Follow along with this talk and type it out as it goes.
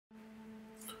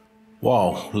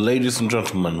Wow, ladies and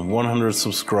gentlemen, 100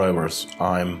 subscribers.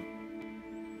 I'm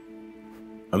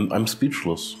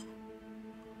speechless.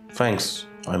 Thanks.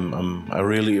 I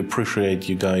really appreciate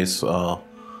you guys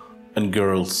and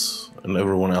girls and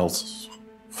everyone else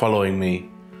following me.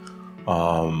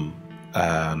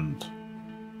 And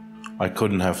I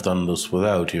couldn't have done this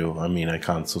without you. I mean, I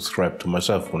can't subscribe to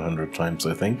myself 100 times,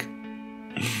 I think.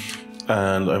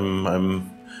 And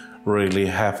I'm really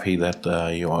happy that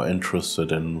you are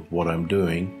interested in what I'm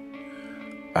doing,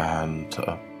 and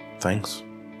thanks.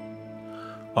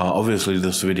 Obviously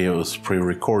this video is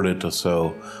pre-recorded,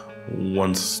 so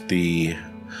once the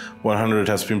 100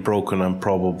 has been broken, I'm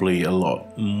probably a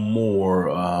lot more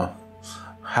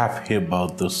happy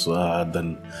about this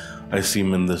than I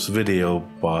seem in this video,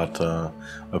 but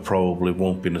I probably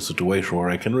won't be in a situation where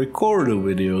I can record a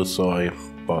video, so I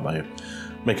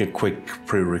make a quick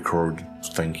pre-record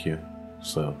thank you.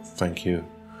 So thank you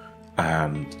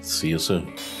and see you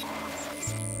soon.